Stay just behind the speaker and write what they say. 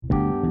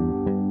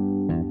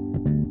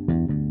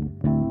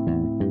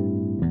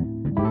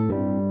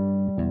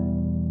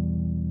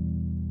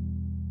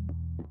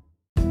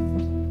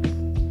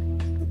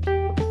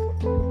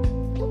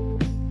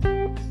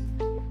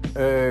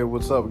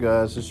What's up,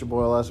 guys? It's your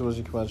boy Elastic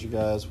Wizard coming at you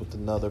guys with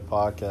another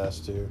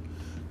podcast here.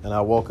 And I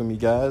welcome you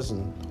guys,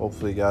 and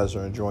hopefully you guys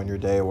are enjoying your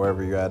day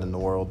wherever you're at in the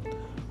world.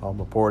 I'm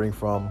reporting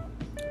from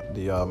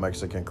the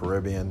Mexican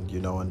Caribbean,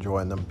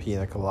 enjoying them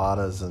pina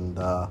coladas and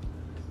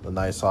the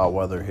nice hot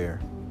weather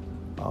here.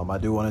 I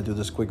do want to do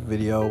this quick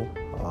video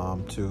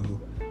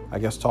to,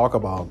 talk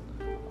about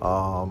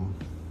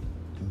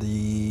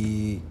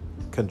the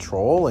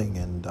controlling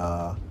and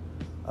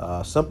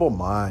simple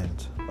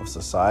mind of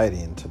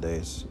society in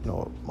today's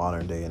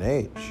modern day and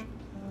age.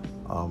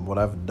 What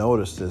I've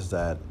noticed is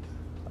that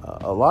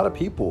a lot of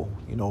people,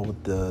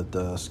 with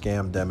the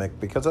scamdemic,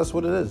 because that's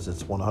what it is.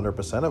 It's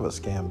 100% of a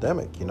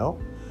scamdemic.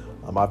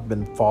 I've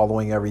been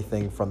following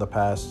everything from the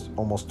past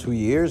almost 2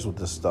 years with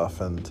this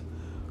stuff, and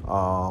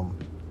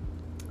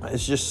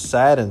it's just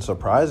sad and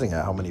surprising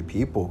at how many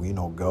people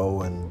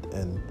go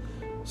and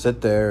sit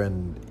there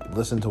and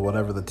listen to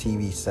whatever the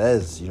TV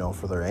says,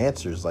 for their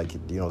answers. Like,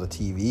 the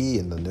TV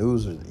and the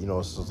news, it's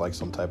just like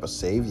some type of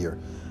savior.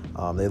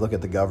 They look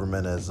at the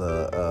government as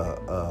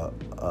a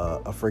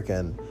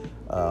freaking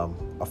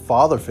a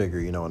father figure,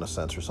 in a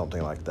sense, or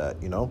something like that.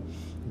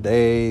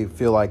 They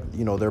feel like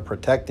they're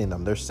protecting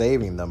them, they're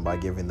saving them by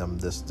giving them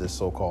this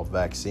so-called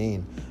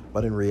vaccine.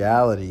 But in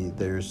reality,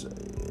 there's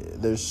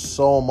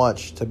so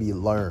much to be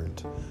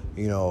learned.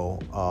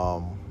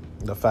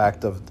 The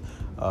fact of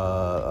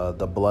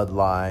the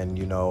bloodline,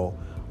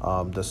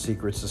 the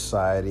secret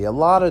society, a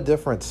lot of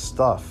different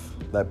stuff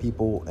that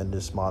people in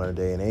this modern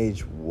day and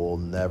age will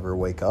never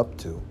wake up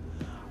to.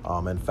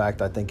 In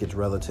fact, I think it's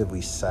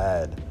relatively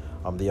sad,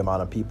 the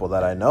amount of people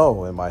that I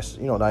know in my,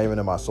 not even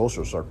in my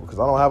social circle, because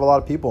I don't have a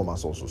lot of people in my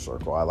social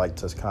circle. I like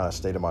to kind of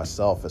stay to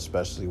myself,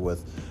 especially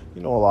with, a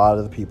lot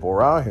of the people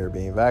around here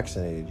being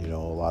vaccinated. A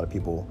lot of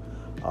people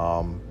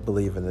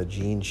believe in the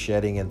gene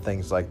shedding and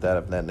things like that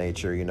of that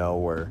nature,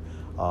 where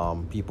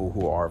people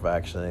who are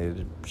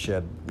vaccinated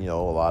shed, a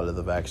lot of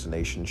the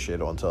vaccination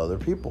shit onto other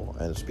people.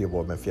 And people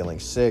have been feeling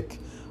sick,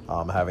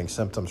 having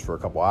symptoms for a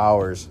couple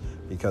hours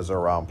because they're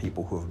around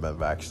people who have been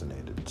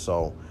vaccinated.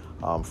 So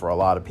for a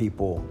lot of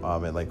people,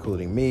 and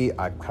including me,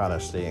 I'm kind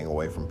of staying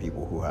away from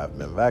people who have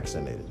been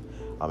vaccinated.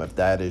 If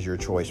that is your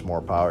choice,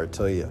 more power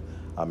to you.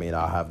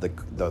 I'll have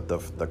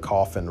the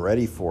coffin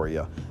ready for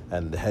you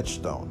and the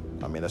headstone.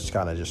 That's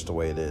kind of just the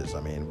way it is.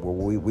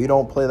 We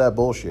don't play that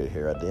bullshit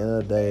here. At the end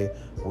of the day,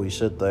 we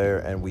sit there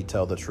and we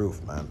tell the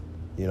truth, man.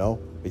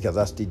 Because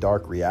that's the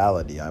dark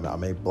reality. I'm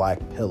a black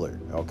pillar,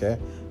 okay?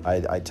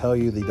 I tell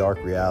you the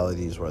dark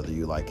realities whether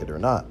you like it or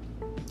not.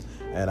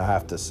 And I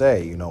have to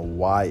say,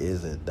 why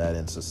is it that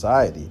in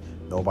society,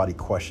 nobody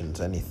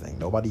questions anything?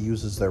 Nobody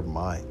uses their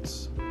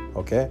minds,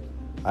 okay?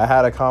 I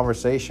had a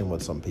conversation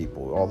with some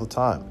people all the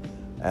time.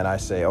 And I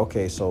say,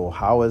 okay, so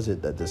how is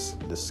it that this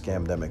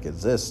scamdemic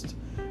exists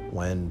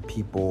when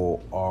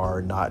people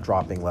are not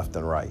dropping left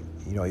and right?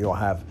 You don't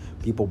have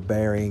people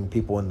burying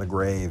people in the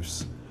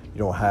graves. You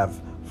don't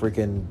have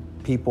freaking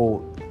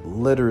people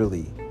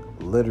literally,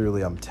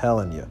 I'm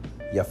telling you.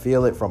 You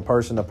feel it from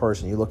person to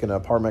person. You look in an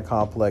apartment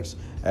complex,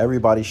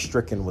 everybody's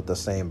stricken with the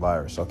same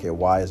virus. Okay,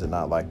 why is it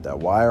not like that?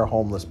 Why are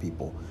homeless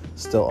people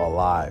still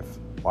alive?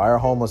 Why are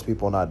homeless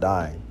people not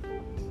dying?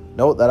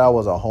 Note that I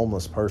was a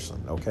homeless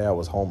person, okay? I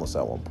was homeless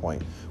at one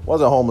point.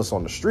 Wasn't homeless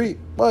on the street,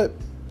 but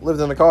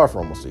lived in a car for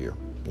almost a year,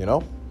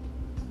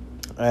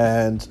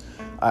 And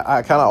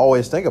I kind of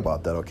always think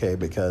about that, okay?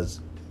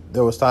 Because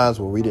there was times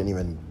where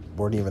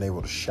weren't even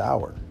able to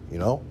shower,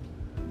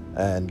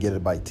 and get a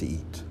bite to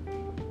eat.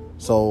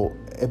 So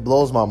it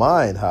blows my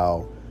mind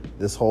how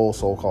this whole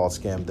so-called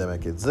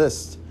scamdemic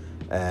exists,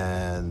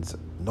 and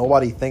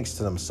nobody thinks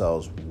to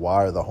themselves, why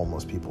are the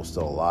homeless people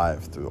still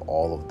alive through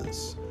all of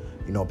this?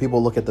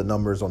 People look at the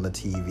numbers on the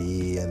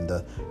TV and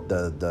the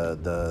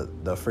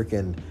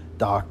freaking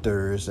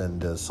doctors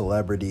and the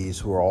celebrities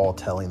who are all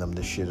telling them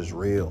this shit is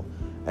real.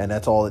 And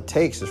that's all it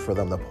takes is for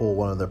them to pull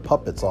one of their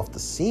puppets off the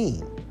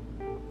scene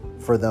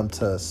for them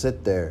to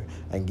sit there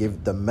and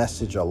give the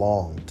message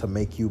along to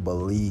make you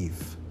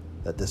believe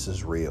that this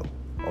is real,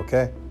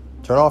 okay?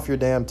 Turn off your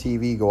damn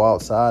TV, go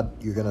outside,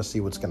 you're going to see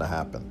what's going to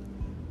happen.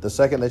 The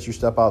second that you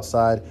step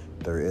outside,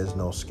 there is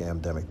no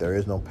scamdemic. There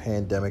is no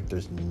pandemic.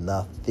 There's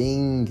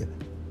nothing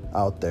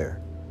out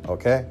there,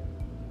 okay?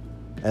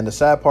 And the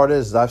sad part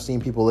is I've seen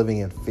people living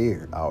in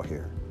fear out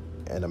here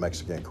in the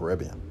Mexican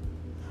Caribbean.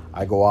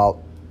 I go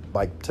out,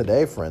 like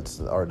today, for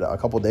instance, or a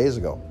couple days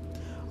ago.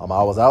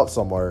 I was out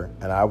somewhere,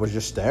 and I was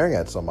just staring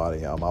at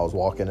somebody. I was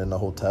walking in the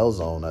hotel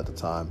zone at the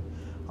time,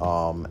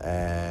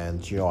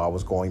 and, I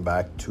was going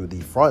back to the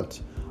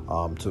front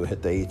to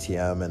hit the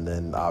ATM and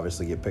then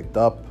obviously get picked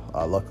up.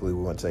 Luckily,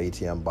 we went to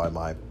ATM by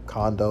my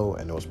condo,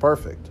 and it was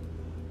perfect.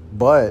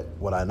 But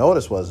what I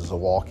noticed was, as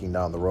walking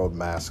down the road,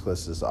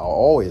 maskless as I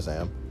always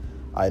am,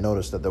 I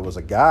noticed that there was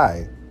a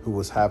guy who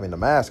was having the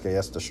mask. I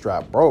guess the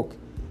strap broke.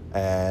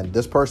 And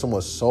this person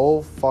was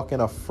so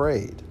fucking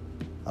afraid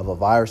of a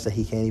virus that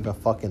he can't even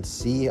fucking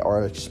see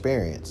or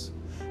experience.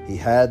 He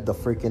had the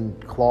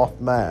freaking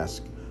cloth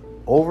mask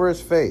over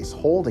his face,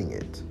 holding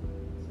it,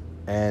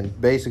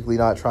 and basically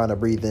not trying to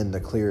breathe in the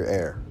clear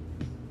air.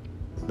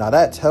 Now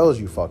that tells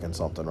you fucking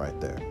something right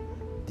there.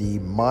 The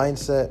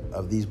mindset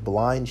of these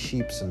blind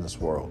sheeps in this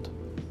world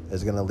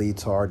is going to lead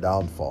to our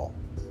downfall.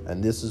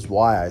 And this is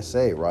why I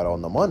say right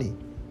on the money.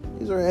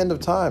 These are end of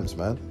times,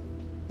 man.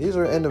 These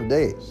are end of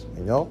days,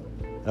 you know?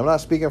 And I'm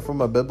not speaking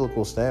from a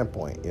biblical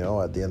standpoint, you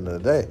know, at the end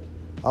of the day.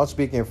 I'm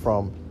speaking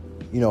from,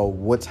 you know,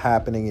 what's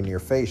happening in your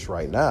face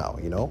right now,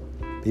 you know?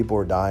 People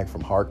are dying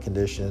from heart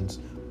conditions,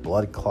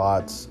 blood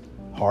clots,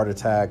 heart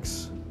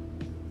attacks,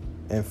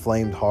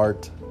 inflamed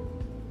heart,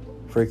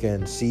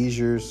 freaking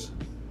seizures,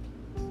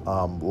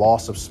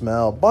 loss of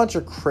smell, bunch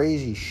of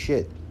crazy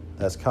shit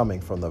that's coming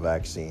from the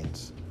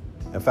vaccines.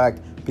 In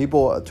fact,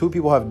 two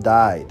people have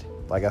died,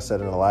 like I said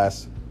in the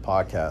last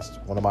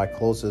podcast. One of my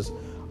closest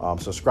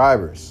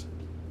subscribers,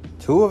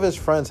 two of his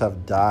friends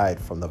have died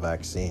from the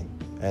vaccine,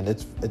 and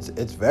it's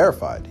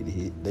verified.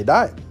 They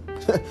died,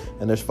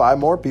 and there's five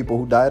people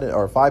who died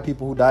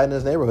in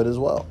his neighborhood as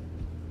well.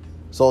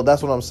 So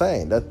that's what I'm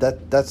saying.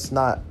 It's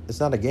not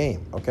a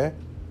game, okay?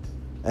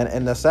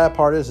 And the sad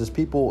part is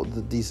people,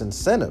 these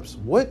incentives.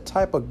 What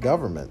type of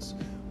governments,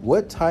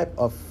 what type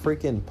of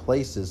freaking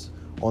places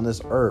on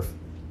this earth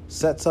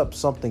sets up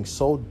something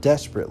so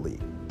desperately?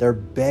 They're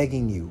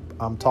begging you.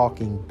 I'm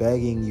talking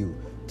begging you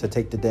to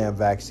take the damn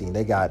vaccine.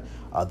 They got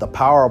the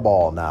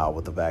Powerball now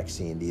with the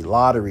vaccine, the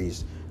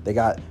lotteries. They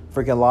got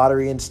freaking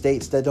lottery in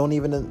states that don't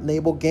even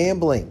enable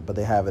gambling, but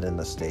they have it in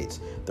the states.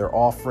 They're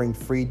offering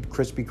free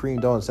Krispy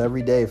Kreme donuts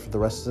every day for the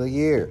rest of the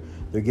year.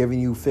 They're giving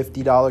you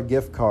 $50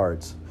 gift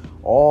cards,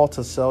 all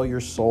to sell your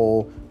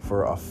soul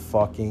for a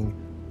fucking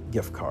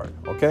gift card.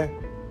 Okay?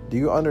 Do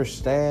you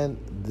understand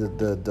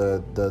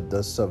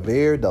the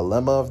severe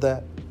dilemma of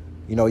that?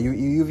 You know,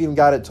 you've even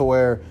got it to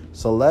where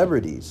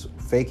celebrities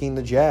faking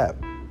the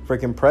jab,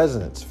 freaking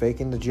presidents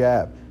faking the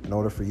jab in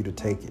order for you to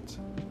take it.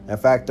 In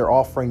fact, they're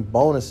offering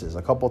bonuses,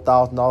 a couple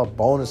 $1,000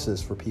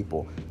 bonuses for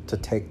people to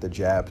take the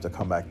jab to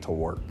come back to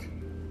work.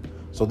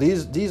 So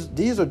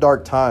these are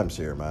dark times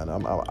here, man.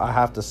 I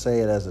have to say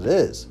it as it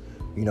is.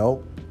 You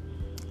know,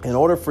 in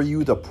order for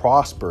you to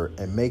prosper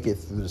and make it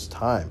through this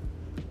time,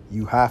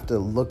 you have to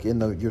look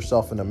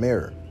yourself in the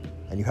mirror,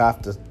 and you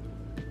have to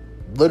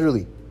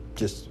literally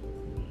just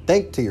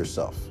think to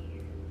yourself,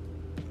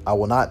 I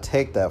will not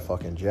take that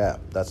fucking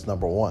jab. That's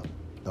number one.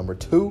 Number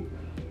two,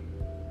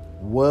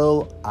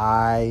 will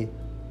I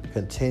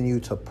continue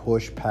to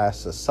push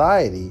past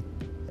society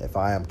if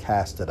I am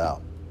casted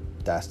out?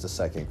 That's the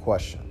second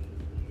question.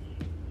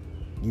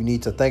 You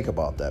need to think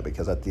about that,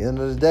 because at the end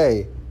of the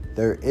day,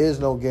 there is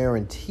no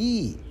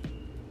guarantee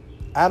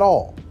at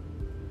all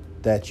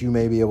that you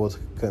may be able to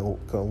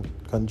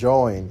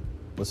conjoin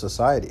with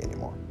society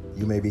anymore.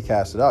 You may be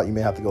casted out. You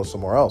may have to go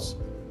somewhere else.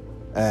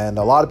 And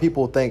a lot of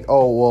people think,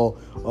 oh,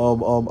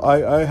 well,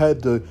 I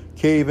had to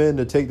cave in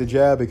to take the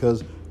jab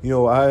because, you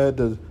know, I had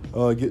to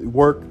get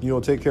work, you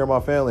know, take care of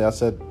my family. I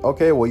said,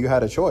 okay, well, you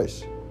had a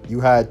choice. You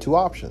had two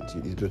options.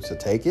 You either to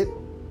take it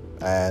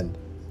and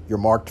you're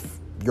marked.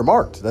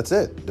 That's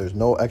it. There's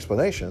no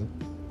explanation.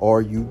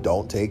 Or you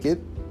don't take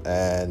it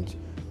and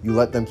you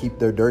let them keep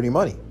their dirty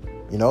money.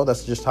 You know,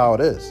 that's just how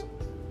it is.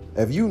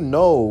 If you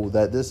know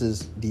that this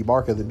is the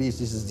mark of the beast,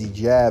 this is the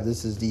jab,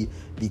 this is the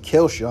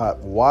kill shot,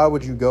 why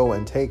would you go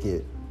and take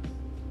it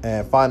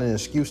and find an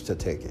excuse to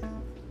take it?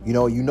 You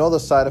know the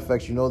side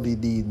effects, you know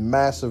the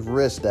massive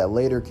risk that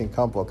later can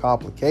come for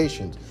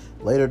complications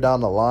later down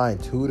the line,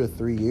 2 to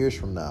 3 years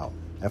from now.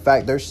 In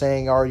fact, they're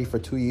saying already for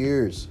 2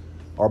 years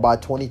or by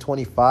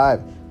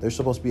 2025, there's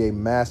supposed to be a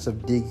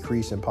massive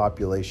decrease in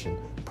population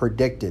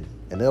predicted.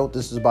 And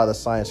this is by the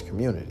science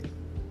community.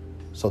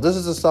 So this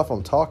is the stuff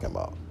I'm talking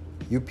about.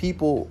 You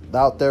people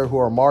out there who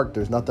are marked,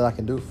 there's nothing I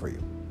can do for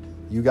you.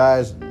 You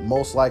guys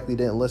most likely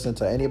didn't listen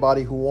to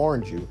anybody who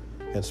warned you.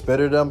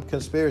 Consider them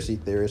conspiracy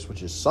theorists,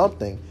 which is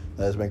something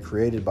that has been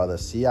created by the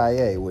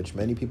CIA, which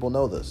many people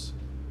know this.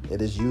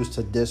 It is used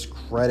to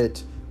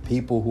discredit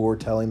people who are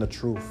telling the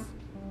truth.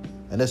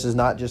 And this is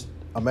not just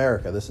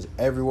America. This is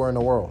everywhere in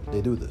the world.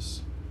 They do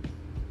this.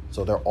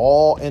 So they're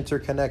all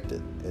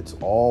interconnected. It's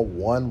all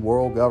one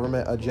world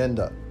government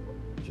agenda,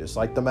 just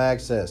like the mag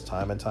says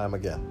time and time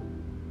again.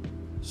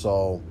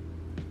 So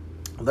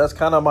that's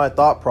kind of my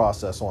thought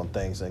process on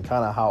things and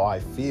kind of how I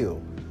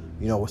feel,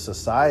 you know, with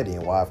society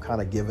and why I've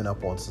kind of given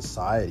up on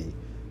society,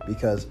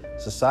 because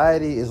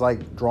society is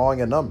like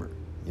drawing a number.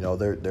 You know,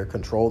 they're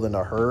controlled in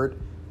a herd.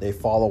 They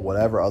follow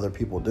whatever other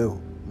people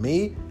do.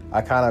 Me,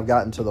 I kind of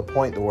gotten to the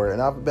point to where,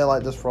 and I've been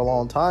like this for a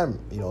long time,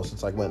 you know,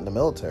 since I went in the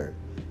military,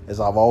 is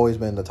I've always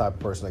been the type of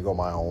person to go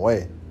my own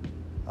way.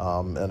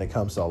 And it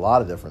comes to a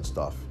lot of different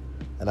stuff.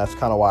 And that's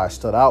kind of why I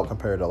stood out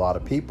compared to a lot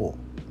of people,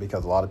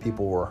 because a lot of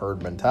people were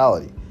herd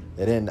mentality.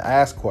 They didn't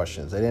ask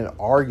questions. They didn't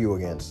argue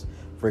against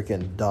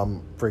freaking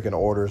dumb freaking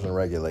orders and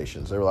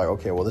regulations. They were like,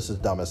 okay, well, this is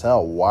dumb as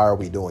hell. Why are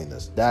we doing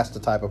this? That's the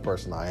type of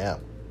person I am.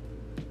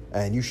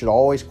 And you should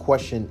always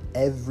question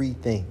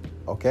everything,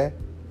 okay?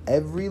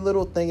 Every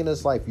little thing in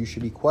this life you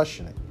should be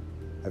questioning.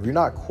 If you're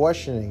not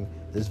questioning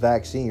this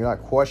vaccine, you're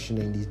not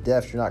questioning these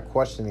deaths, you're not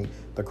questioning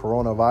the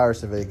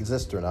coronavirus if it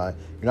exists or not,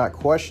 you're not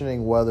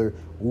questioning whether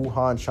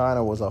Wuhan,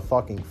 China was a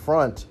fucking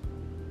front,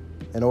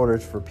 in order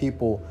for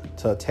people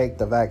to take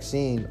the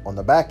vaccine on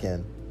the back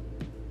end,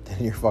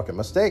 then you're fucking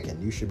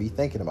mistaken. You should be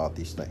thinking about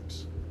these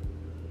things.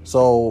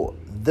 So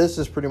this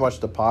is pretty much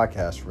the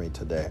podcast for me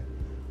today.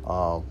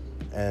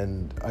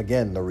 And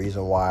again, the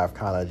reason why I've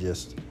kind of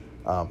just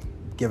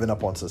given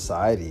up on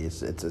society,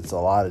 it's a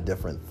lot of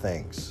different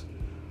things.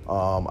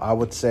 I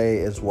would say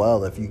as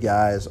well, if you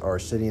guys are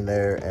sitting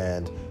there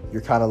and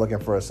you're kind of looking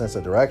for a sense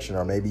of direction,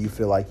 or maybe you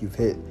feel like you've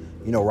hit,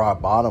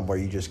 rock bottom where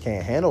you just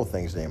can't handle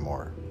things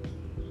anymore,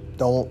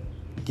 don't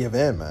give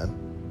in,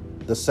 man.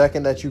 The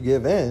second that you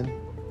give in,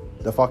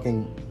 the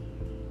fucking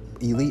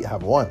elite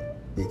have won,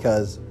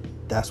 because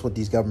that's what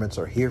these governments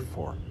are here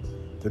for.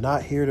 They're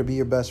not here to be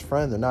your best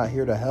friend. They're not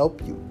here to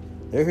help you.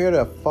 They're here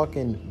to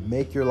fucking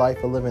make your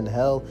life a living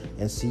hell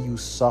and see you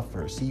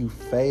suffer, see you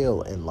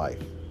fail in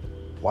life.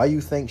 Why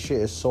you think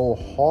shit is so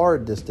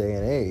hard this day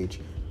and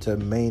age to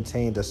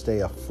maintain, to stay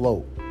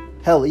afloat?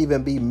 Hell,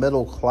 even be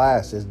middle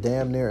class is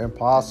damn near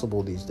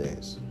impossible these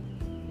days.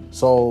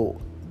 So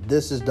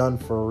this is done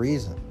for a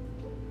reason.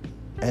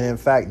 And in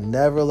fact,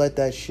 never let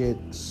that shit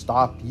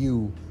stop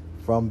you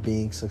from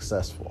being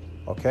successful,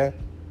 okay?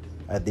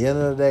 At the end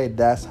of the day,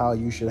 that's how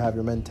you should have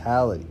your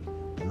mentality.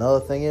 Another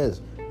thing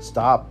is,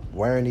 stop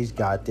wearing these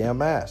goddamn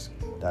masks.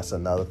 That's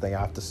another thing I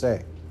have to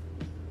say.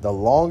 The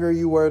longer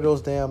you wear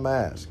those damn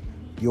masks,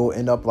 you'll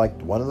end up like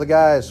one of the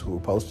guys who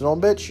posted on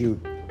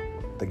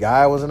BitChute. The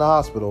guy was in the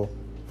hospital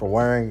for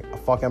wearing a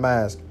fucking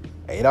mask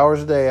 8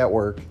 hours a day at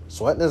work,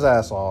 sweating his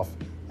ass off,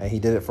 and he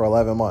did it for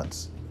 11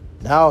 months.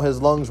 Now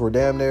his lungs were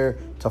damn near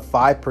to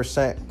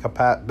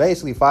 5%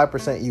 basically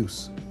 5%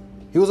 use.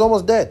 He was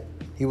almost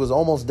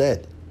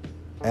dead.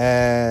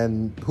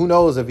 And who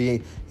knows if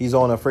he's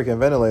on a freaking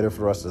ventilator for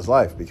the rest of his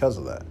life because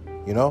of that,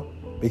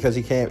 because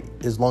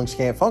his lungs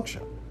can't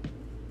function.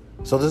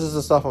 So this is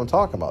the stuff I'm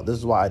talking about. This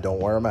is why I don't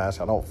wear a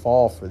mask. I don't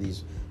fall for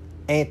these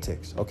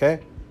antics, okay?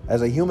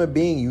 As a human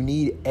being, you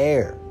need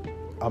air.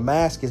 A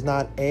mask is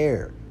not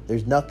air.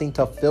 There's nothing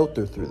to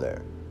filter through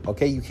there,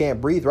 okay? You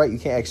can't breathe, right? You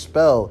can't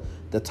expel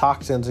the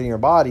toxins in your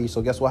body.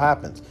 So guess what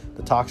happens?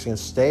 The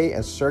toxins stay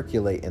and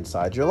circulate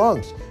inside your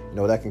lungs. You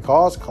know what that can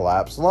cause?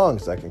 Collapsed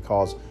lungs. That can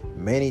cause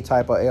many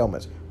type of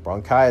ailments,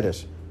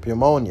 bronchitis,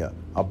 pneumonia,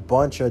 a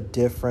bunch of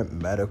different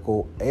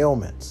medical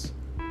ailments.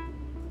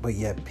 But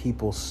yet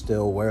people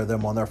still wear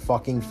them on their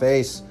fucking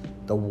face.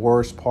 The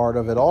worst part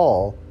of it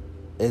all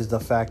is the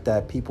fact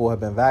that people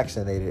have been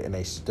vaccinated and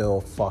they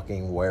still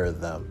fucking wear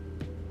them.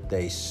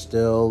 They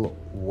still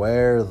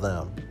wear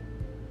them.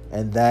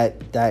 And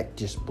that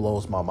just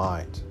blows my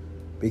mind.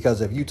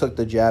 Because if you took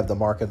the jab, the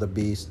mark of the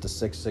beast, the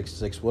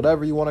 666,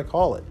 whatever you want to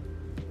call it,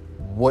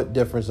 what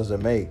difference does it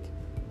make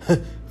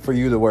for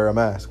you to wear a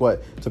mask?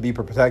 What, to be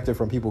protected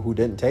from people who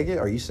didn't take it?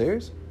 Are you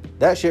serious?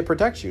 That shit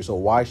protects you. So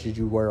why should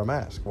you wear a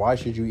mask? Why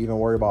should you even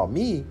worry about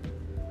me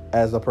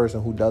as the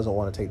person who doesn't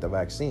want to take the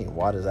vaccine?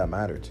 Why does that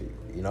matter to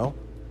you,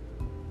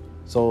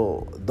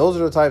 So those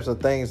are the types of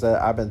things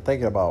that I've been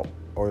thinking about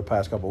over the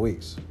past couple of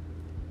weeks.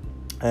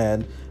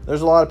 And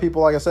there's a lot of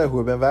people, like I said, who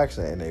have been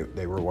vaccinated and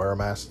they wear a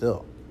mask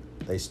still.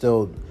 They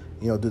still,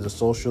 do the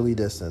socially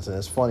distance. And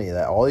it's funny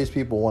that all these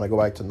people want to go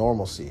back to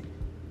normalcy,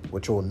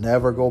 which we'll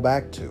never go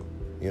back to.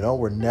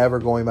 We're never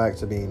going back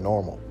to being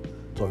normal.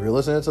 So if you're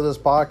listening to this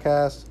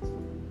podcast,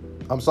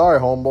 I'm sorry,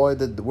 homeboy,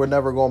 that we're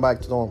never going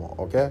back to normal,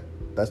 okay?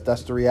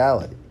 That's the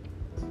reality.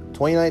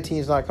 2019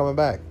 is not coming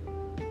back,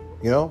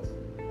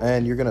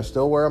 And you're going to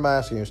still wear a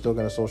mask and you're still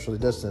going to socially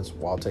distance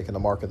while taking the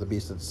mark of the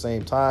beast at the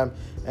same time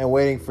and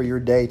waiting for your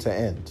day to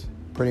end,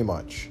 pretty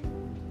much.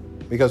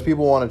 Because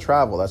people want to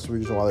travel. That's the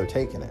reason why they're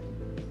taking it.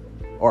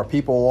 Or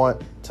people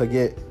want to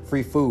get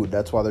free food.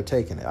 That's why they're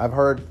taking it. I've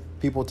heard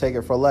people take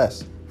it for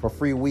less. For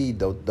free weed,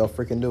 they'll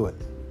freaking do it.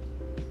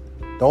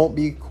 Don't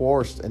be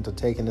coerced into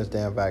taking this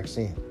damn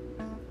vaccine.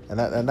 And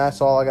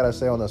that's all I got to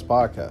say on this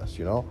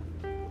podcast,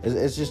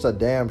 It's just a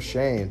damn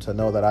shame to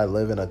know that I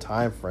live in a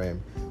time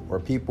frame where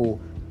people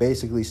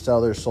basically sell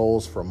their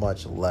souls for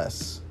much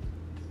less.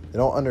 They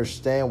don't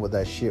understand what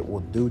that shit will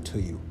do to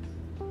you,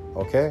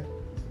 okay?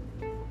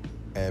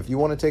 And if you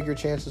want to take your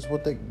chances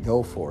with it,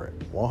 go for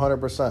it,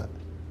 100%.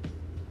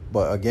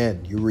 But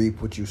again, you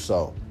reap what you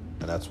sow.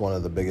 And that's one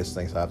of the biggest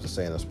things I have to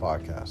say in this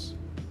podcast.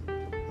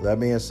 With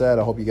that being said,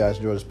 I hope you guys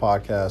enjoy this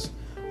podcast.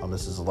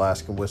 This is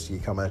Alaskan Whiskey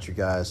coming at you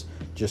guys.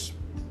 Just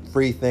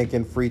free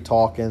thinking, free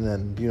talking,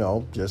 and,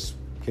 just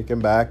kicking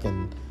back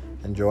and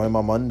enjoying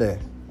my Monday.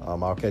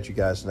 I'll catch you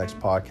guys next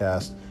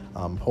podcast.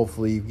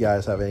 Hopefully you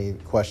guys have any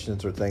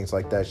questions or things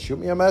like that. Shoot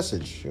me a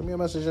message. Shoot me a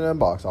message in the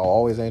inbox. I'll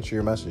always answer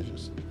your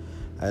messages.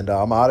 And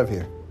I'm out of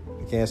here.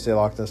 You can't stay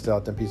locked in, stay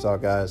out there. Peace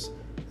out, guys.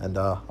 And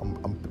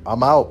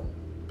I'm out.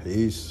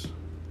 Peace.